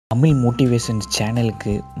Tamil motivations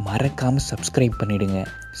சேனலுக்கு மறக்காமல் subscribe பண்ணிவிடுங்க.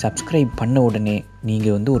 சப்ஸ்கிரைப் பண்ண உடனே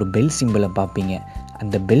நீங்கள் ஒரு பெல் சிம்பிளை பார்ப்பீங்க.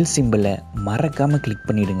 அந்த பெல் சிம்பிளை மறக்காமல் கிளிக்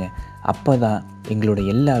பண்ணிவிடுங்க. அப்போ தான் எங்களோட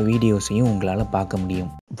எல்லா வீடியோஸையும் உங்களால் பார்க்க முடியும்.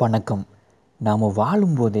 வணக்கம். நாம்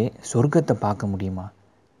வாழும்போதே சொர்க்கத்தை பார்க்க முடியுமா?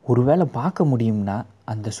 ஒருவேளை பார்க்க முடியும்னா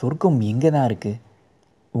அந்த சொர்க்கம் எங்கே தான் இருக்குது?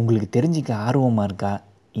 உங்களுக்கு தெரிஞ்சிக்க ஆர்வமாக இருக்கா?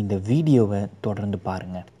 இந்த வீடியோவை தொடர்ந்து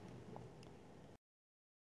பாருங்கள்.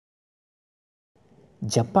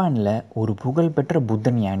 ஜப்பானில் ஒரு புகழ்பெற்ற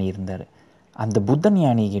புத்தன் யானி இருந்தார். அந்த புத்தன்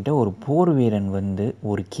யானிக்கிட்ட ஒரு போர் வீரன்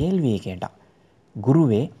ஒரு கேள்வியை கேட்டான்.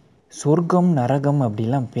 குருவே, சொர்க்கம் நரகம்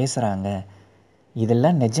அப்படிலாம் பேசுகிறாங்க,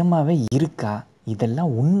 இதெல்லாம் நிஜமாவே இருக்கா?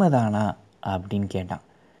 இதெல்லாம் உண்மைதானா அப்படின்னு கேட்டான்.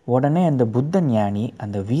 உடனே அந்த புத்தன் ஞானி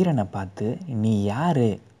அந்த வீரனை பார்த்து, நீ யார்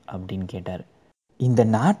அப்படின்னு கேட்டார். இந்த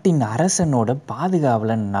நாட்டின் அரசனோட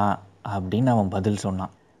பாதுகாவலன் நான் அப்படின்னு அவன் பதில்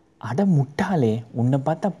சொன்னான். அட முட்டாளே, உன்னை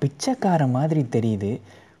பார்த்தா பிச்சைக்கார மாதிரி தெரியுது,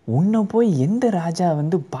 உன்னை போய் எந்த ராஜா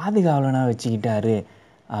பாதுகாவலனாக வச்சுக்கிட்டாரு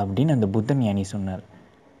அப்படின்னு அந்த புத்தன் ஞானி சொன்னார்.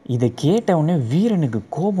 இதை கேட்டவுடனே வீரனுக்கு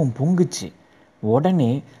கோபம் பொங்குச்சு.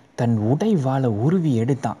 உடனே தன் உடை வாளை உருவி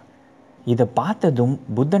எடுத்தான். இதை பார்த்ததும்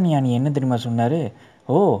புத்தன் ஞானி என்ன தெரியுமா சொன்னார்?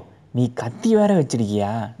 ஓ, நீ கத்தி வேற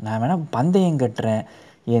வச்சிருக்கியா? நான் வேணா பந்தயம் கட்டுறேன்,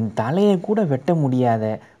 என் தலையை கூட வெட்ட முடியாத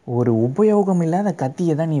ஒரு உபயோகம் இல்லாத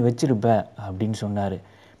கத்தியை தான் நீ வச்சிருப்ப அப்படின்னு சொன்னார்.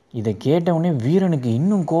 இதை கேட்டவுடனே வீரனுக்கு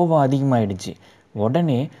இன்னும் கோபம் அதிகமாகிடுச்சு.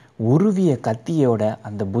 உடனே உருவிய கத்தியோட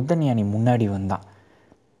அந்த புத்தன் யானி முன்னாடி வந்தான்.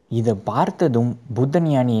 இதை பார்த்ததும் புத்தன்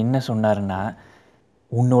யானி என்ன சொன்னார்னா,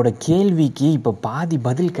 உன்னோட கேள்விக்கு இப்போ பாதி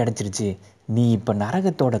பதில் கிடச்சிருச்சு, நீ இப்போ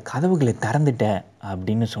நரகத்தோட கதவுகளை திறந்துட்ட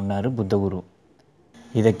அப்படின்னு சொன்னார் புத்தகுரு.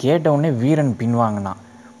 இதை கேட்டவுடனே வீரன் பின்வாங்கினான்.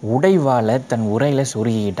 உடைவாளை தன் உரையில்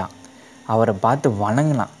சொருகிக்கிட்டான். அவரை பார்த்து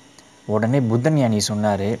வணங்கினான். உடனே புத்தன் யானி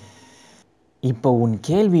சொன்னார், இப்போ உன்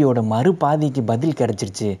கேள்வியோட மறுபாதிக்கு பதில்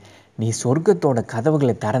கிடச்சிருச்சு, நீ சொர்க்கத்தோட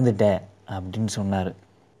கதவுகளை திறந்துட்ட அப்படின்னு சொன்னார்.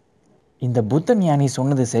 இந்த புத்தன் ஞானி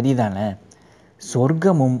சொன்னது சரிதானே?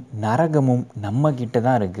 சொர்க்கமும் நரகமும் நம்ம கிட்ட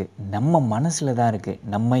தான் இருக்குது, நம்ம மனசில் தான் இருக்குது,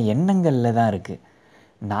 நம்ம எண்ணங்களில் தான் இருக்குது.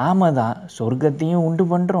 நாம தான் சொர்க்கத்தையும் உண்டு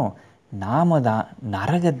பண்ணுறோம், நாம தான்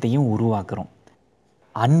நரகத்தையும் உருவாக்குறோம்.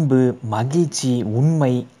 அன்பு, மகிழ்ச்சி,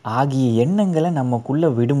 உண்மை ஆகிய எண்ணங்களை நமக்குள்ளே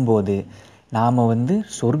விடும்போது நாம்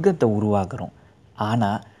சொர்க்கத்தை உருவாக்குறோம்.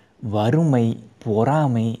 ஆனால் வறுமை,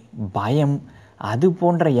 பொறாமை, பயம் அது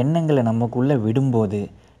போன்ற எண்ணங்களை நமக்குள்ளே விடும்போது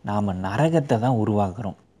நாம் நரகத்தை தான்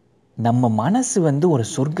உருவாக்குறோம். நம்ம மனசு ஒரு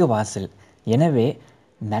சொர்க்க வாசல். எனவே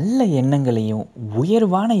நல்ல எண்ணங்களையும்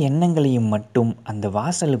உயர்வான எண்ணங்களையும் மட்டும் அந்த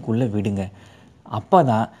வாசலுக்குள்ளே விடுங்க. அப்போ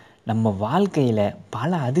தான் நம்ம வாழ்க்கையில்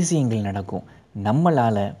பல அதிசயங்கள் நடக்கும்.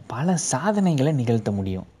 நம்மளால் பல சாதனைகளை நிகழ்த்த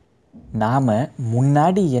முடியும். நாம்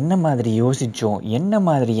முன்னாடி என்ன மாதிரி யோசித்தோம், என்ன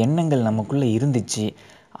மாதிரி எண்ணங்கள் நமக்குள்ளே இருந்துச்சு,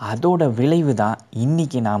 அதோட விளைவு தான்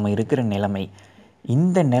இன்றைக்கி நாம் இருக்கிற நிலைமை.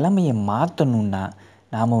 இந்த நிலைமையை மாற்றணுன்னா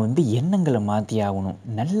நாம் எண்ணங்களை மாற்றி ஆகணும்.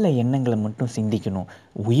 நல்ல எண்ணங்களை மட்டும் சிந்திக்கணும்,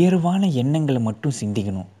 உயர்வான எண்ணங்களை மட்டும்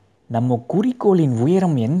சிந்திக்கணும். நம்ம குறிக்கோளின்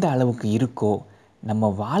உயரம் எந்த அளவுக்கு இருக்கோ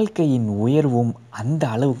நம்ம வாழ்க்கையின் உயர்வும் அந்த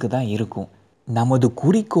அளவுக்கு தான் இருக்கும். நமது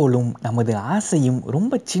குறிக்கோளும் நமது ஆசையும்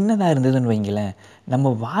ரொம்ப சின்னதாக இருந்ததுன்னு வைங்களேன், நம்ம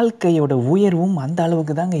வாழ்க்கையோட உயர்வும் அந்த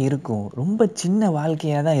அளவுக்கு தாங்க இருக்கும். ரொம்ப சின்ன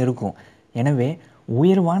வாழ்க்கையாக தான் இருக்கும். எனவே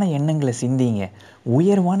உயர்வான எண்ணங்களை சிந்திங்க,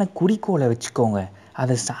 உயர்வான குறிக்கோளை வச்சுக்கோங்க.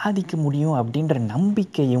 அதை சாதிக்க முடியும் அப்படின்ற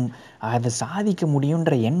நம்பிக்கையும் அதை சாதிக்க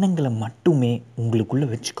முடியுன்ற எண்ணங்களை மட்டுமே உங்களுக்குள்ளே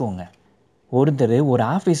வச்சுக்கோங்க. ஒருத்தர் ஒரு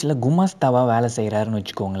ஆஃபீஸில் குமாஸ்தாவாக வேலை செய்கிறாருன்னு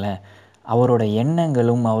வச்சுக்கோங்களேன். அவரோட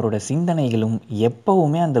எண்ணங்களும் அவரோட சிந்தனைகளும்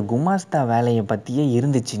எப்போவுமே அந்த குமாஸ்தா வேலையை பற்றியே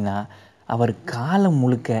இருந்துச்சுன்னா அவர் காலம்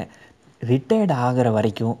முழுக்க ரிட்டையர்ட் ஆகிற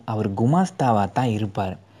வரைக்கும் அவர் குமாஸ்தாவாக தான்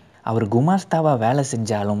இருப்பார். அவர் குமாஸ்தாவாக வேலை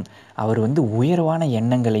செஞ்சாலும் அவர் உயர்வான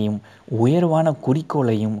எண்ணங்களையும் உயர்வான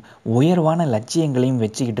குறிக்கோளையும் உயர்வான லட்சியங்களையும்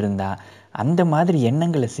வச்சுக்கிட்டு இருந்தால், அந்த மாதிரி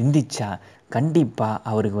எண்ணங்களை சிந்திச்சா கண்டிப்பாக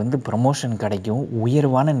அவருக்கு ப்ரமோஷன் கிடைக்கும்,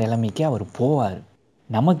 உயர்வான நிலைமைக்கு அவர் போவார்.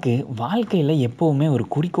 நமக்கு வாழ்க்கையில் எப்போவுமே ஒரு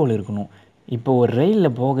குறிக்கோள் இருக்கணும். இப்போ ஒரு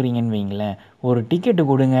ரயிலில் போகிறீங்கன்னு வைங்களேன், ஒரு டிக்கெட்டு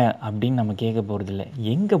கொடுங்க அப்படின்னு நம்ம கேட்க போகிறதில்ல,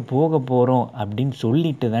 எங்கே போக போகிறோம் அப்படின்னு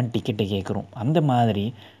சொல்லிட்டு தான் டிக்கெட்டை கேட்குறோம். அந்த மாதிரி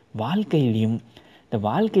வாழ்க்கையிலையும் இந்த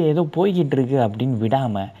வாழ்க்கை ஏதோ போய்கிட்டு இருக்கு அப்படின்னு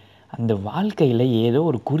விடாமல் அந்த வாழ்க்கையில் ஏதோ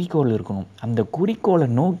ஒரு குறிக்கோள் இருக்கணும். அந்த குறிக்கோளை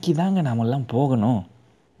நோக்கி தாங்க நாமெல்லாம் போகணும்.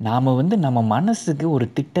 நாம் நம்ம மனசுக்கு ஒரு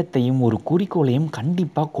திட்டத்தையும் ஒரு குறிக்கோளையும்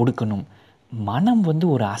கண்டிப்பாக கொடுக்கணும். மனம்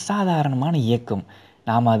ஒரு அசாதாரணமான இயக்கம்.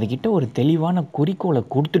 நாம் அதுக்கிட்ட ஒரு தெளிவான குறிக்கோளை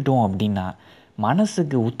கொடுத்துட்டோம் அப்படின்னா,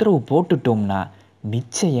 மனசுக்கு உத்தரவு போட்டுட்டோம்னா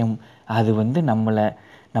நிச்சயம் அது நம்மளை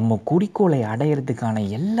நம்ம குறிக்கோளை அடையிறதுக்கான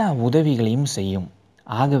எல்லா உதவிகளையும் செய்யும்.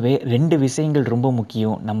 ஆகவே 2 விஷயங்கள் ரொம்ப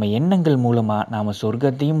முக்கியம். நம்ம எண்ணங்கள் மூலமாக நாம்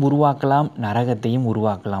சொர்க்கத்தையும் உருவாக்கலாம், நரகத்தையும்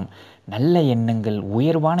உருவாக்கலாம். நல்ல எண்ணங்கள்,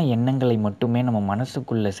 உயர்வான எண்ணங்களை மட்டுமே நம்ம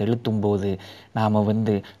மனசுக்குள்ளே செலுத்தும் போது நாம்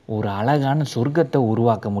ஒரு அழகான சொர்க்கத்தை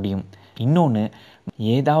உருவாக்க முடியும். இன்னொன்று,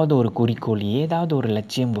 ஏதாவது ஒரு குறிக்கோள், ஏதாவது ஒரு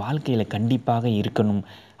லட்சியம் வாழ்க்கையில் கண்டிப்பாக இருக்கணும்.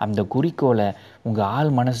 அந்த குறிக்கோளை உங்கள் ஆழ்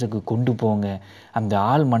மனசுக்கு கொண்டு போங்க. அந்த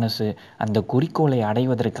ஆழ் மனசு அந்த குறிக்கோளை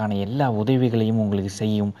அடைவதற்கான எல்லா உதவிகளையும் உங்களுக்கு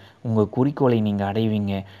செய்யும். உங்கள் குறிக்கோளை நீங்கள்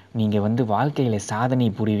அடைவீங்க. நீங்கள் வாழ்க்கையில் சாதனை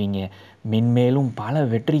புரிவீங்க. மென்மேலும் பல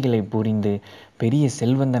வெற்றிகளை புரிந்து பெரிய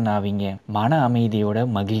செல்வந்தன் ஆவீங்க. மன அமைதியோட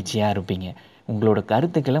மகிழ்ச்சியாக இருப்பீங்க. உங்களோட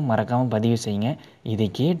கருத்துக்களை மறக்காமல் பதிவு செய்யுங்க.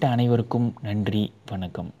 இதை கேட்ட அனைவருக்கும் நன்றி,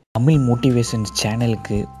 வணக்கம். தமிழ் மோட்டிவேஷன்ஸ்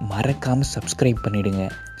சேனலுக்கு மறக்காமல் சப்ஸ்கிரைப் பண்ணிவிடுங்க.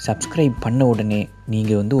 சப்ஸ்கிரைப் பண்ண உடனே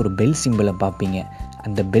நீங்கள் ஒரு பெல் சிம்பிளை பார்ப்பீங்க.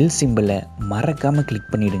 அந்த பெல் சிம்பிளை மறக்காமல்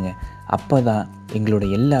கிளிக் பண்ணிவிடுங்க. அப்போ தான்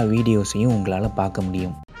எங்களோட எல்லா வீடியோஸையும் உங்களால் பார்க்க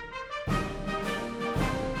முடியும்.